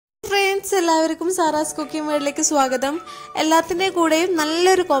Friends, എല്ലാവർക്കും Sara's cooking വേൾഡിലേക്ക് സ്വാഗതം. എല്ലാത്തിൻ്റെയും കൂടെയും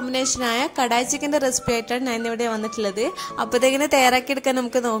നല്ലൊരു കോമ്പിനേഷനായ കടായി ചിക്കൻ്റെ റെസിപ്പി ആയിട്ടാണ് ഞാൻ ഇവിടെ വന്നിട്ടുള്ളത്. അപ്പോൾ ഇതെങ്ങനെ തയ്യാറാക്കിയെടുക്കാൻ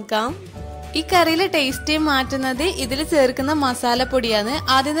നമുക്ക് നോക്കാം. ഈ കറിയിലെ ടേസ്റ്റ് മാറ്റുന്നത് ഇതിൽ ചേർക്കുന്ന മസാലപ്പൊടിയാണ്.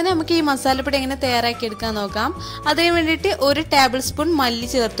 ആദ്യം തന്നെ നമുക്ക് ഈ മസാലപ്പൊടി എങ്ങനെ തയ്യാറാക്കിയെടുക്കാൻ നോക്കാം. അതിന് വേണ്ടിയിട്ട് 1 ടേബിൾ സ്പൂൺ മല്ലി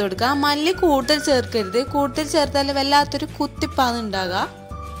ചേർത്ത് കൊടുക്കാം. മല്ലി കൂടുതൽ ചേർക്കരുത്, കൂടുതൽ ചേർത്താൽ വല്ലാത്തൊരു കുത്തിപ്പാണ് ഉണ്ടാകുക.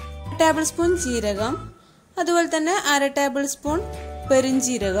 1 ടേബിൾ സ്പൂൺ ജീരകം, അതുപോലെ തന്നെ 1/2 ടേബിൾ സ്പൂൺ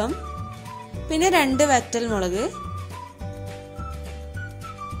പെരിഞ്ജീരകം, പിന്നെ 2 വറ്റൽമുളക്,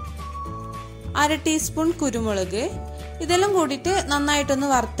 1/2 ടീസ്പൂൺ കുരുമുളക്. ഇതെല്ലാം കൂടിയിട്ട് നന്നായിട്ടൊന്ന്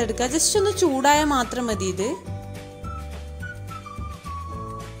വറുത്തെടുക്കുക. ജസ്റ്റ് ഒന്ന് ചൂടായാൽ മാത്രം മതി. ഇത്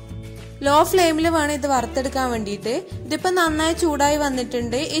ലോ ഫ്ലെയിമിൽ വേണം ഇത് വറുത്തെടുക്കാൻ വേണ്ടിയിട്ട്. ഇതിപ്പോൾ നന്നായി ചൂടായി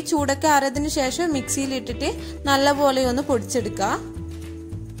വന്നിട്ടുണ്ട്. ഈ ചൂടൊക്കെ ആറിയതിനു ശേഷം മിക്സിയിൽ ഇട്ടിട്ട് നല്ലപോലെ ഒന്ന് പൊടിച്ചെടുക്കുക.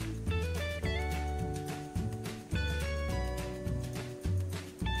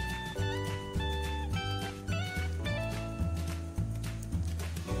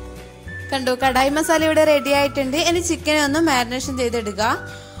 കണ്ടു, കടായി മസാല ഇവിടെ റെഡി ആയിട്ടുണ്ട്. ഇനി ചിക്കനെ ഒന്ന് മാരിനേഷൻ ചെയ്തെടുക്കുക.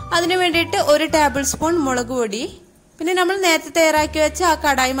 അതിന് വേണ്ടിയിട്ട് 1 ടേബിൾ സ്പൂൺ മുളക് പൊടി, പിന്നെ നമ്മൾ നേരത്തെ തയ്യാറാക്കി വെച്ച ആ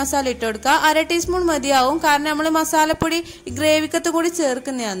കടായി മസാല ഇട്ട് കൊടുക്കുക. 1/2 ടീസ്പൂൺ മതിയാവും, കാരണം നമ്മൾ മസാലപ്പൊടി ഗ്രേവിക്കത്ത് കൂടി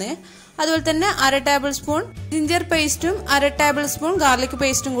ചേർക്കുന്നതാണ്. അതുപോലെ തന്നെ 1/2 ടേബിൾ സ്പൂൺ ജിഞ്ചർ പേസ്റ്റും 1/2 ടേബിൾ സ്പൂൺ ഗാർലിക്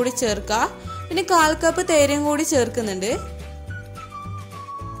പേസ്റ്റും കൂടി ചേർക്കുക. പിന്നെ 1/4 കപ്പ് തേരും കൂടി ചേർക്കുന്നുണ്ട്.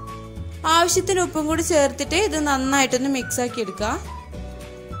 ആവശ്യത്തിന് ഉപ്പും കൂടി ചേർത്തിട്ട് ഇത് നന്നായിട്ടൊന്ന് മിക്സ് ആക്കി എടുക്കുക.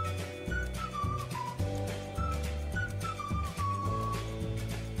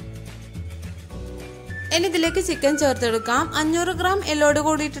 ഇനി ഇതിലേക്ക് ചിക്കൻ ചേർത്തെടുക്കാം. 500 ഗ്രാം എല്ലോട്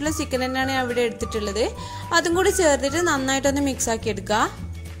കൂടിയിട്ടുള്ള ചിക്കൻ തന്നെയാണ് ഞാൻ ഇവിടെ എടുത്തിട്ടുള്ളത്. അതും കൂടി ചേർത്തിട്ട് നന്നായിട്ടൊന്ന് മിക്സ് ആക്കി എടുക്കുക.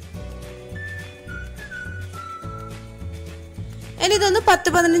 ഇനി ഇതൊന്ന്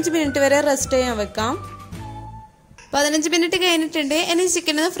 10-15 മിനിറ്റ് വരെ റെസ്റ്റ് ചെയ്യാൻ വെക്കാം. 15 മിനിറ്റ് കഴിഞ്ഞിട്ടുണ്ട്. ഇനി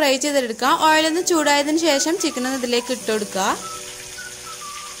ചിക്കൻ ഒന്ന് ഫ്രൈ ചെയ്തെടുക്കാം. ഓയിലൊന്ന് ചൂടായതിനു ശേഷം ചിക്കൻ ഒന്ന് ഇതിലേക്ക് ഇട്ട് കൊടുക്കുക.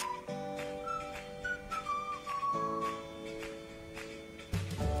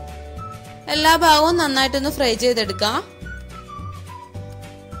 എല്ലാ ഭാഗവും നന്നായിട്ടൊന്ന് ഫ്രൈ ചെയ്തെടുക്കാം.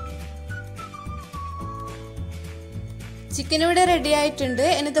 ചിക്കൻ ഇവിടെ റെഡി ആയിട്ടുണ്ട്.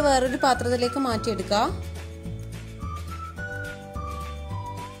 ഇനി ഇത് വേറൊരു പാത്രത്തിലേക്ക് മാറ്റിയെടുക്കാം.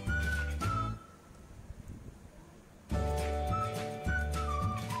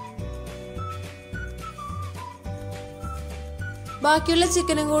 ബാക്കിയുള്ള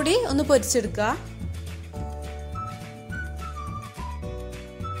ചിക്കനും കൂടി ഒന്ന് പൊരിച്ചെടുക്കുക.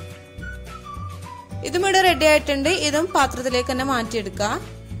 ഇതും ഇവിടെ റെഡി ആയിട്ടുണ്ട്. ഇതും പാത്രത്തിലേക്ക് തന്നെ മാറ്റിയെടുക്കുക.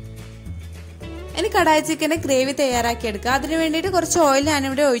 ഇനി കടായി ചിക്കൻ്റെ ഗ്രേവി തയ്യാറാക്കിയെടുക്കുക. അതിന് വേണ്ടിയിട്ട് കുറച്ച് ഓയിൽ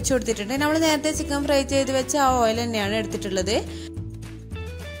ഞാനിവിടെ ഒഴിച്ചു കൊടുത്തിട്ടുണ്ട്. നമ്മൾ നേരത്തെ ചിക്കൻ ഫ്രൈ ചെയ്ത് വെച്ച ആ ഓയിൽ തന്നെയാണ് എടുത്തിട്ടുള്ളത്.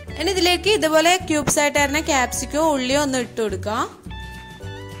 ഇനി ഇതിലേക്ക് ഇതുപോലെ ക്യൂബ്സ് ആയിട്ട് തന്നെ ക്യാപ്സിക്കോ ഉള്ളിയോ ഒന്ന് ഇട്ട് കൊടുക്കുക.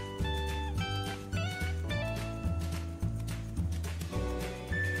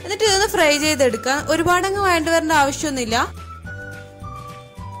 എന്നിട്ട് ഇതൊന്ന് ഫ്രൈ ചെയ്തെടുക്കുക. ഒരുപാടങ്ങ് വേണ്ടി വരേണ്ട ആവശ്യമൊന്നുമില്ല.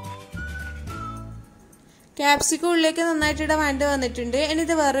 ക്യാപ്സിക്കം ഉള്ളിലേക്ക് നന്നായിട്ട് ഇടാൻ വേണ്ടി വന്നിട്ടുണ്ട്. ഇനി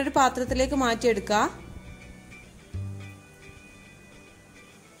ഇത് വേറൊരു പാത്രത്തിലേക്ക് മാറ്റിയെടുക്കുക.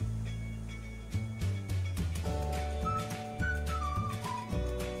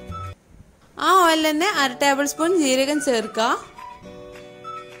 ആ ഓയിൽ തന്നെ 1/2 ടേബിൾ സ്പൂൺ ജീരകം ചേർക്കുക.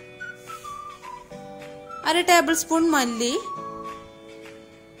 1/2 ടേബിൾ സ്പൂൺ മല്ലി,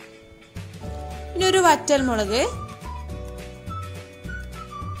 പിന്നെ ഒരു വറ്റൽമുളക്,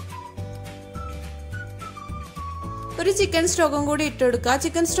 ഒരു ചിക്കൻ സ്റ്റോക്കും കൂടി ഇട്ട് കൊടുക്കുക.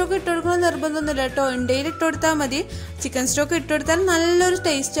 ചിക്കൻ സ്റ്റോക്ക് ഇട്ട് കൊടുക്കണം നിർബന്ധമൊന്നുമില്ല കേട്ടോ, ഉണ്ടയിൽ ഇട്ട് കൊടുത്താൽ മതി. ചിക്കൻ സ്റ്റോക്ക് ഇട്ട് കൊടുത്താൽ നല്ലൊരു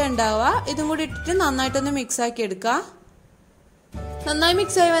ടേസ്റ്റ് ഉണ്ടാവുക. ഇതും കൂടി ഇട്ടിട്ട് നന്നായിട്ടൊന്ന് മിക്സ് ആക്കി എടുക്കുക. നന്നായി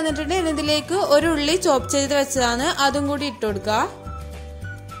മിക്സ് ആയി വന്നിട്ടുണ്ട്. ഇതിലേക്ക് 1 ഉള്ളി ചോപ്പ് ചെയ്ത് വെച്ചതാണ്, അതും കൂടി ഇട്ട് കൊടുക്കുക.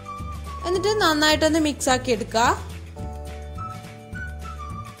 എന്നിട്ട് നന്നായിട്ടൊന്ന് മിക്സ് ആക്കി എടുക്കുക.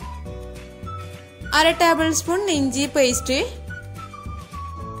 1/2 ടേബിൾ സ്പൂൺ ഇഞ്ചി പേസ്റ്റ്,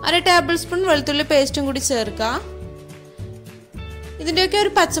 1/2 ടേബിൾ സ്പൂൺ വെളുത്തുള്ളി പേസ്റ്റും കൂടി ചേർക്കുക. ഇതിന്റെയൊക്കെ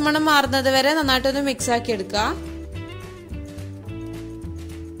ഒരു പച്ചമണം മാറുന്നത് വരെ നന്നായിട്ടൊന്ന് മിക്സ് ആക്കി എടുക്കുക.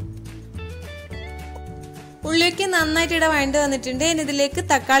 ഉള്ളിയൊക്കെ നന്നായിട്ട് ഇട വേണ്ടി വന്നിട്ടുണ്ട്. ഇനി ഇതിലേക്ക്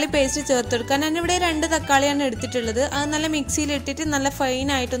തക്കാളി പേസ്റ്റ് ചേർത്തെടുക്കുക. ഞാനിവിടെ 2 തക്കാളിയാണ് എടുത്തിട്ടുള്ളത്. അത് നല്ല മിക്സിയിൽ ഇട്ടിട്ട് നല്ല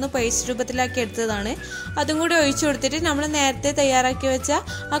ഫൈൻ ആയിട്ടൊന്ന് പേസ്റ്റ് രൂപത്തിലാക്കി എടുത്തതാണ്. അതും കൂടി ഒഴിച്ചു കൊടുത്തിട്ട് നമ്മൾ നേരത്തെ തയ്യാറാക്കി വെച്ച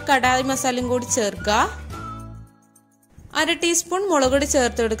ആ കടായി മസാലയും കൂടി ചേർക്കുക. 1/2 ടീസ്പൂൺ മുളക് പൊടി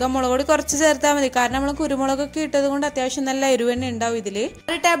ചേർത്ത് കൊടുക്കുക. മുളക് പൊടി കുറച്ച് ചേർത്താൽ മതി, കാരണം നമ്മൾ കുരുമുളകൊക്കെ ഇട്ടത് കൊണ്ട് അത്യാവശ്യം നല്ല എരിവ് തന്നെ ഉണ്ടാവും ഇതില്.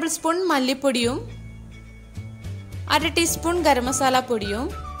 1 ടേബിൾ സ്പൂൺ മല്ലിപ്പൊടിയും 1/2 ടീസ്പൂൺ ഗരമസാല പൊടിയും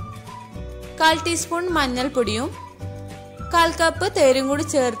 1/4 ടീസ്പൂൺ മഞ്ഞൾപ്പൊടിയും 1/4 കപ്പ് തേരും കൂടി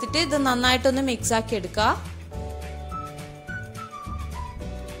ചേർത്തിട്ട് ഇത് നന്നായിട്ടൊന്ന് മിക്സ് ആക്കി എടുക്കുക.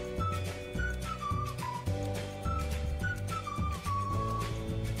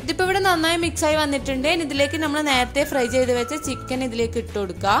 ഇതിപ്പോൾ ഇവിടെ നന്നായി മിക്സായി വന്നിട്ടുണ്ട്. ഇതിലേക്ക് നമ്മൾ നേരത്തെ ഫ്രൈ ചെയ്ത് വെച്ച ചിക്കൻ ഇതിലേക്ക് ഇട്ട്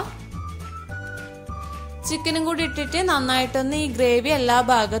കൊടുക്കുക. ചിക്കനും കൂടി ഇട്ടിട്ട് നന്നായിട്ടൊന്ന് ഈ ഗ്രേവി എല്ലാ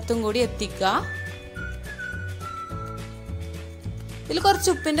ഭാഗത്തും കൂടി എത്തിക്കുക. ഇതിൽ കുറച്ച്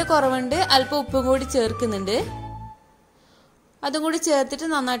ഉപ്പിന്റെ കുറവുണ്ട്, അല്പം ഉപ്പും കൂടി ചേർക്കുന്നുണ്ട്. അതും കൂടി ചേർത്തിട്ട്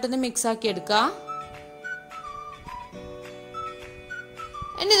നന്നായിട്ടൊന്ന് മിക്സ് ആക്കി എടുക്കുക.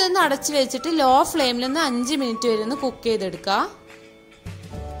 ഇനി ഇതൊന്ന് അടച്ചു വെച്ചിട്ട് ലോ ഫ്ലെയിമിൽ ഒന്ന് 5 മിനിറ്റ് വരെ ഒന്ന് കുക്ക് ചെയ്തെടുക്കുക.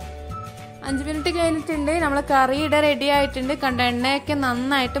 5 മിനിറ്റ് കഴിഞ്ഞിട്ടുണ്ട്. നമ്മളെ കറിയുടെ റെഡി ആയിട്ടുണ്ട്. കണ്ട എണ്ണയൊക്കെ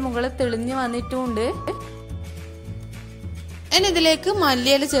നന്നായിട്ട് മുകളിൽ തെളിഞ്ഞു വന്നിട്ടുണ്ട്. ഇനി ഇതിലേക്ക്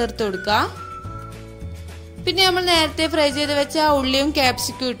മല്ലിയില ചേർത്ത് കൊടുക്കുക. പിന്നെ നമ്മൾ നേരത്തെ ഫ്രൈ ചെയ്ത് വെച്ച ഉള്ളിയും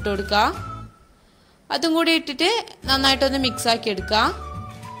ക്യാപ്സിക്കും ഇട്ട് കൊടുക്കുക. അതും കൂടി ഇട്ടിട്ട് നന്നായിട്ടൊന്ന് മിക്സ് ആക്കി എടുക്കുക.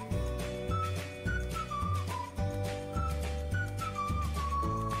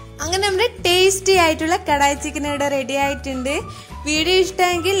 അങ്ങനെ നമ്മുടെ ടേസ്റ്റി ആയിട്ടുള്ള കടായി ചിക്കൻ ഇവിടെ റെഡി ആയിട്ടുണ്ട്. വീഡിയോ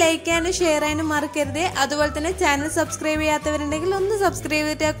ഇഷ്ടമെങ്കിൽ ലൈക്ക് ചെയ്യാനും ഷെയർ ചെയ്യാനും മറക്കരുത്. അതുപോലെ തന്നെ ചാനൽ സബ്സ്ക്രൈബ് ചെയ്യാത്തവരുണ്ടെങ്കിൽ ഒന്ന് സബ്സ്ക്രൈബ്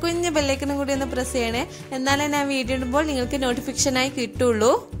ചെയ്തിട്ട് ആ കുഞ്ഞ് ബെല്ലൈക്കനും കൂടി ഒന്ന് പ്രസ് ചെയ്യണേ. എന്നാലേ ഞാൻ വീഡിയോ ഇടുമ്പോൾ നിങ്ങൾക്ക് നോട്ടിഫിക്കേഷനായി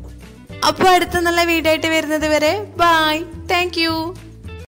കിട്ടുള്ളൂ. അപ്പോൾ അടുത്ത നല്ല വീഡിയോ ആയിട്ട് വരുന്നത് വരെ ബൈ. Thank you.